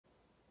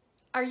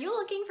Are you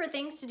looking for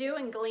things to do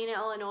in Galena,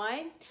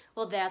 Illinois?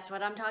 Well, that's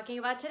what I'm talking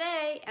about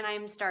today, and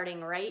I'm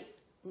starting right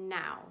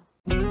now.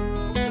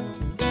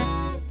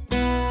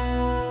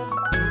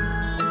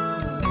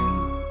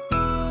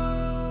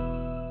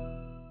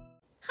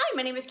 Hi,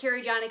 my name is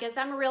Carrie Jonicus.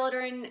 I'm a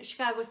realtor in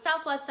Chicago's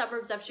southwest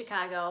suburbs of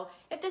Chicago.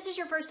 If this is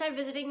your first time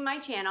visiting my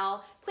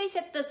channel, please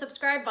hit the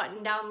subscribe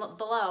button down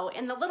below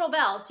and the little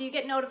bell so you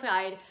get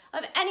notified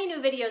of any new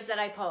videos that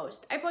I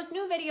post. I post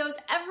new videos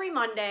every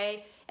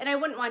Monday, and I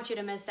wouldn't want you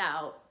to miss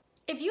out.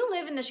 If you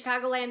live in the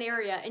Chicagoland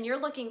area and you're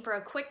looking for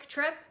a quick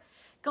trip,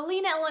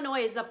 Galena,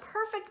 Illinois is the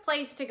perfect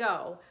place to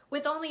go.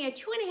 With only a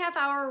 2.5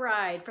 hour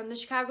ride from the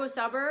Chicago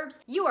suburbs,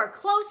 you are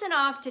close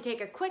enough to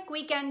take a quick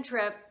weekend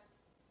trip,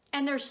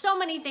 and there's so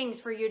many things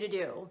for you to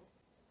do.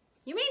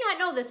 You may not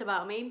know this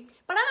about me,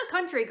 but I'm a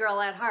country girl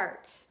at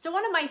heart. So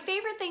one of my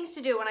favorite things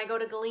to do when I go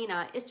to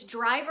Galena is to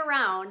drive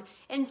around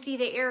and see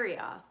the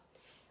area.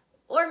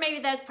 Or maybe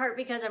that's part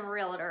because I'm a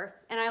realtor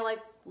and I like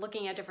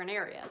looking at different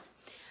areas.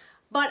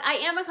 But I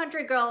am a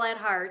country girl at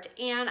heart,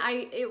 and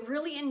I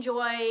really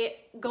enjoy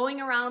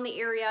going around the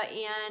area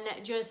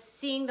and just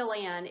seeing the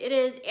land. It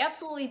is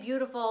absolutely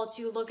beautiful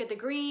to look at the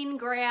green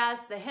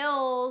grass, the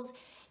hills,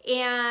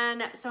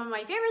 and some of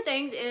my favorite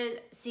things is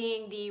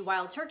seeing the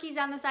wild turkeys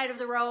on the side of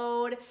the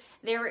road.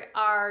 There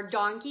are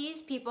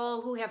donkeys.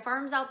 People who have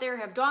farms out there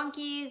have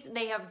donkeys.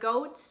 They have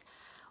goats.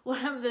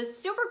 One of the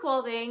super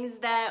cool things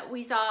that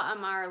we saw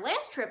on our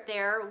last trip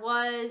there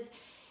was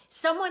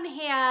someone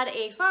had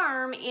a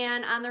farm,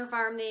 and on their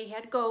farm they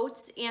had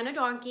goats and a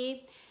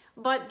donkey,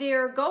 but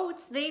their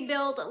goats, they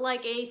built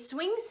like a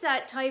swing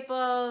set type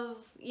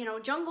of,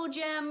 jungle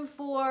gym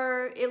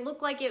for, it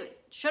looked like it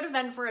should have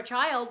been for a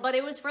child, but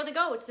it was for the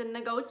goats, and the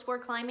goats were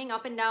climbing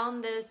up and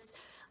down this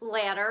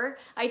ladder.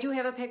 I do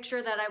have a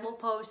picture that I will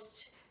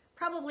post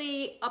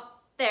probably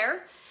up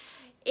there.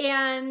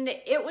 And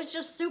it was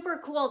just super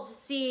cool to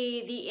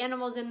see the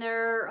animals in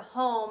their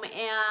home,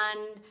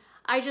 and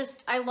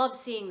I love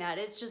seeing that.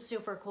 It's just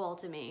super cool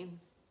to me.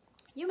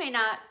 You may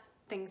not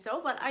think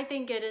so, but I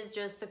think it is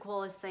just the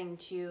coolest thing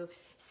to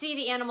see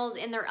the animals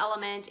in their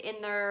element,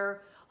 in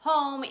their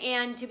home,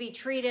 and to be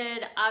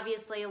treated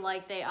obviously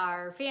like they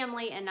are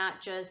family and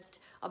not just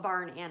a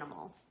barn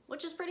animal,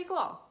 which is pretty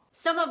cool.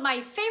 Some of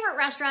my favorite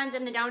restaurants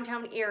in the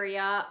downtown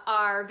area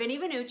are Vinnie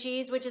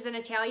Venucci's, which is an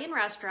Italian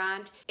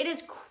restaurant. It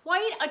is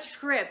quite a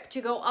trip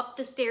to go up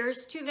the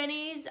stairs to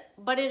Vinnie's,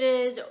 but it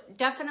is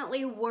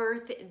definitely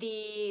worth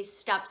the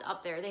steps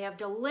up there. They have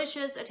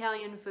delicious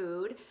Italian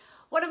food.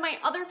 One of my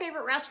other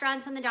favorite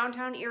restaurants in the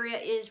downtown area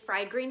is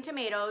Fried Green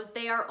Tomatoes.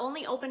 They are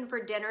only open for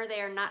dinner.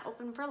 They are not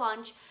open for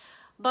lunch,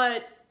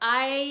 but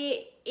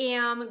I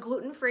am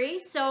gluten-free,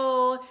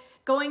 so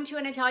going to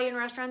an Italian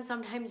restaurant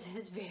sometimes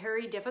is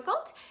very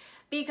difficult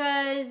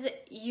because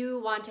you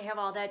want to have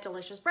all that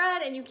delicious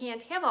bread and you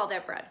can't have all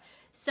that bread.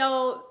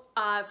 So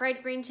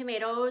Fried Green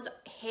Tomatoes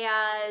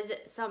has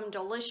some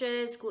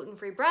delicious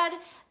gluten-free bread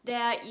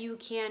that you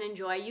can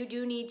enjoy. You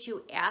do need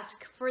to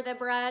ask for the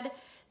bread.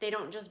 They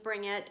don't just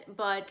bring it,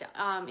 but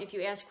if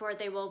you ask for it,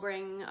 they will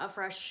bring a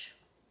fresh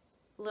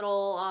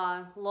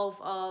little loaf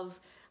of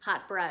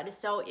hot bread.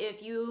 So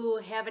if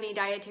you have any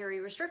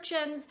dietary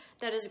restrictions,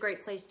 that is a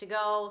great place to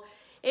go.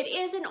 It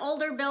is an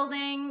older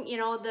building,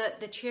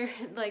 the chair,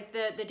 like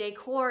the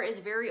decor is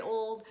very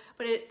old,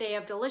 but they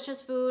have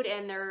delicious food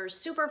and they're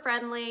super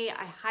friendly.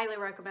 I highly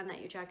recommend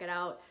that you check it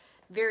out.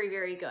 Very,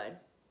 very good.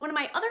 One of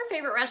my other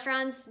favorite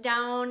restaurants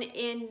down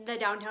in the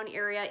downtown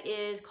area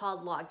is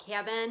called Log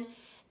Cabin.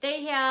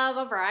 They have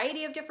a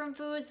variety of different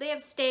foods. They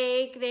have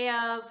steak, they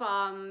have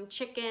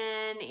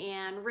chicken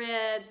and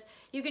ribs.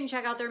 You can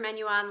check out their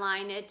menu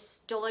online.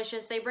 It's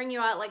delicious. They bring you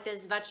out like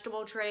this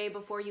vegetable tray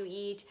before you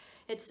eat.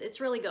 It's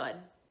really good.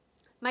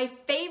 My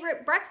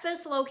favorite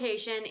breakfast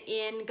location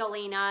in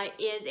Galena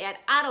is at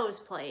Otto's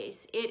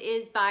Place. It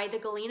is by the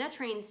Galena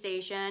train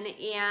station,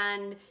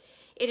 and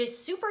it is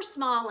super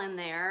small in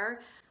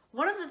there.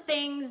 One of the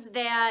things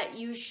that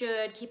you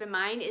should keep in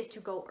mind is to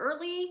go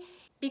early.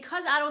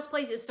 Because Otto's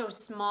Place is so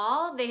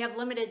small, they have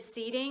limited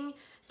seating,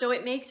 so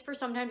it makes for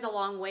sometimes a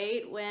long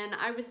wait. When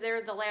I was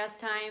there the last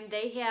time,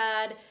 they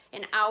had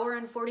an hour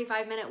and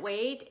 45-minute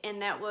wait,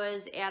 and that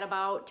was at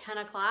about 10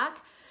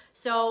 o'clock.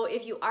 So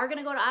if you are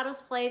gonna go to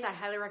Otto's Place, I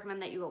highly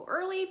recommend that you go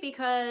early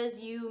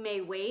because you may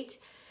wait.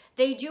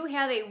 They do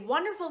have a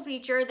wonderful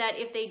feature that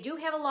if they do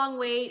have a long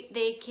wait,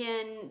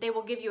 they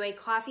will give you a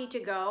coffee to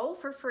go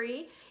for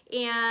free,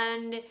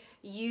 and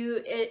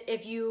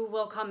if you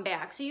will come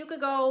back. So you could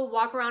go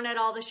walk around at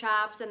all the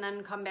shops and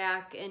then come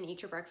back and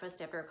eat your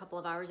breakfast after a couple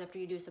of hours after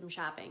you do some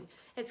shopping.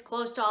 It's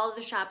close to all of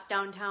the shops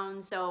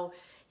downtown, so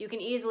you can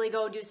easily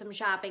go do some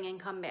shopping and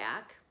come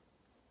back.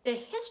 The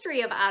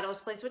history of Otto's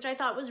Place, which I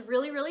thought was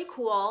really, really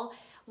cool,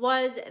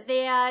 was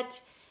that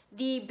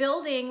the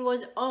building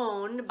was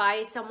owned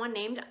by someone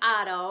named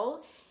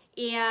Otto,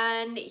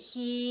 and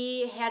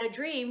he had a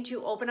dream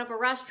to open up a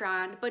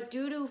restaurant, but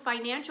due to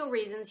financial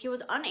reasons, he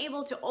was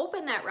unable to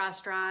open that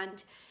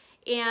restaurant,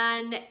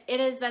 and it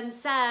has been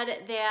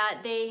said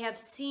that they have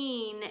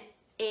seen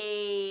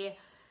a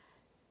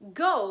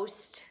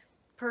ghost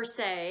per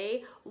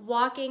se,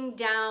 walking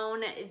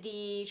down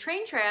the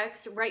train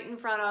tracks right in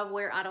front of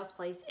where Otto's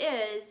place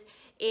is,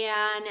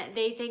 and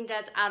they think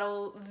that's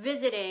Otto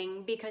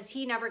visiting because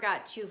he never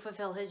got to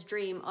fulfill his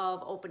dream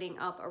of opening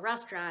up a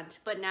restaurant.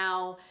 But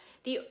now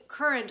the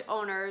current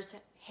owners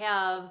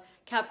have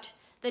kept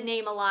the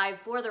name alive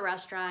for the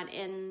restaurant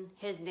in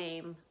his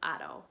name,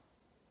 Otto.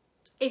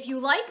 If you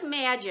like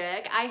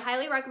magic, I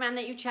highly recommend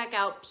that you check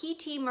out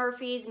P.T.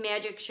 Murphy's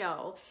Magic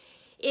Show.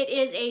 It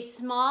is a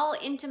small,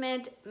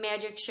 intimate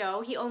magic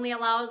show. He only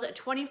allows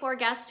 24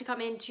 guests to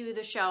come into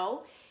the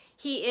show.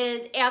 He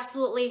is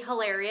absolutely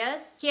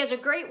hilarious. He has a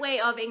great way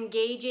of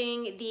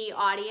engaging the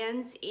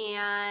audience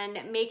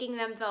and making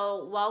them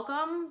feel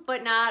welcome,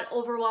 but not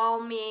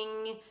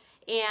overwhelming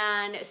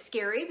and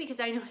scary, because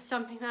I know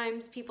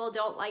sometimes people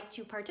don't like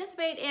to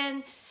participate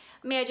in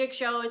magic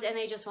shows and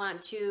they just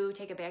want to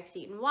take a back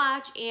seat and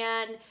watch,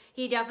 and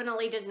he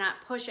definitely does not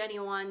push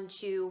anyone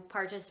to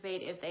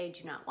participate if they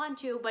do not want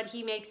to, but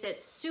he makes it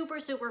super,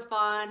 super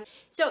fun.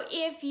 So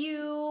if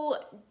you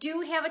do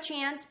have a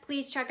chance,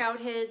 please check out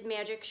his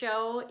magic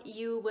show.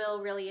 You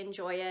will really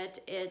enjoy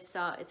it. It's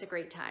a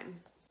great time.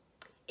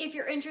 If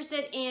you're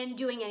interested in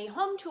doing any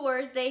home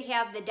tours, they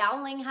have the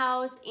Dowling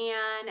House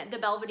and the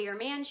Belvedere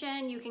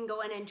Mansion. You can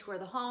go in and tour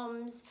the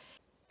homes.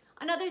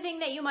 Another thing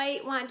that you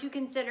might want to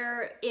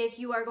consider if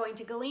you are going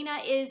to Galena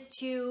is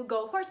to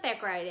go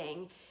horseback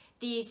riding.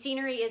 The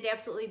scenery is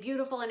absolutely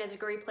beautiful and is a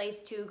great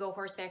place to go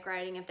horseback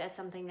riding if that's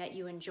something that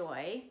you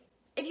enjoy.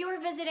 If you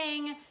are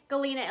visiting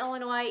Galena,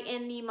 Illinois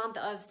in the month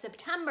of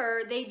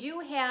September, they do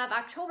have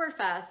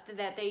Oktoberfest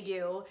that they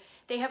do.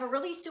 They have a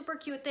really super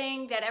cute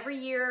thing that every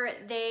year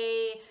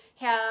they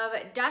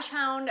have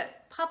dachshund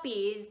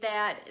puppies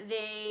that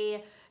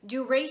they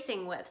do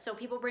racing with. So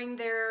people bring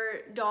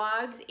their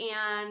dogs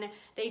and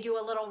they do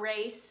a little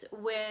race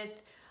with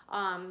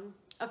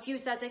a few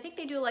sets. I think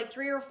they do like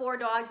 3 or 4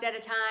 dogs at a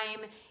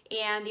time,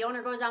 and the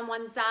owner goes on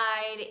one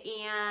side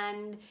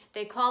and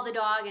they call the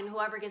dog, and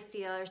whoever gets to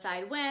the other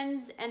side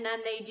wins. And then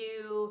they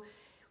do,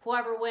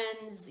 whoever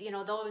wins, you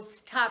know,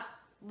 those top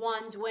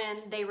ones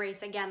win, they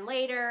race again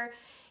later.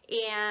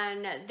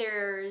 And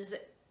there's,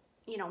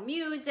 you know,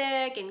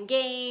 music and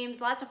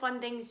games, lots of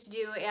fun things to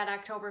do at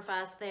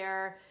Oktoberfest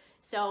there.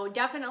 So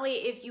definitely,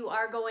 if you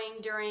are going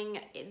during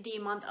the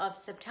month of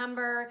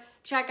September,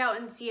 check out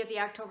and see if the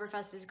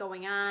Oktoberfest is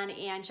going on,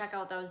 and check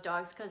out those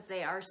dogs because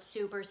they are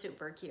super,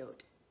 super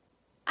cute.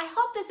 I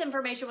hope this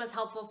information was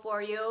helpful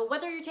for you.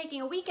 Whether you're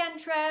taking a weekend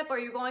trip or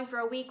you're going for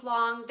a week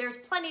long, there's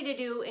plenty to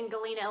do in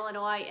Galena,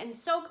 Illinois, and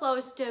so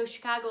close to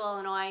Chicago,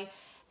 Illinois,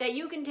 that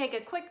you can take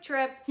a quick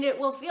trip. It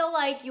will feel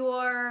like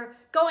you're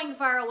going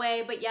far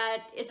away, but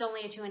yet it's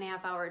only a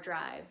 2.5-hour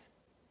drive.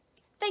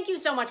 Thank you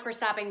so much for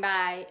stopping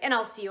by, and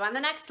I'll see you on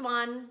the next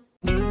one.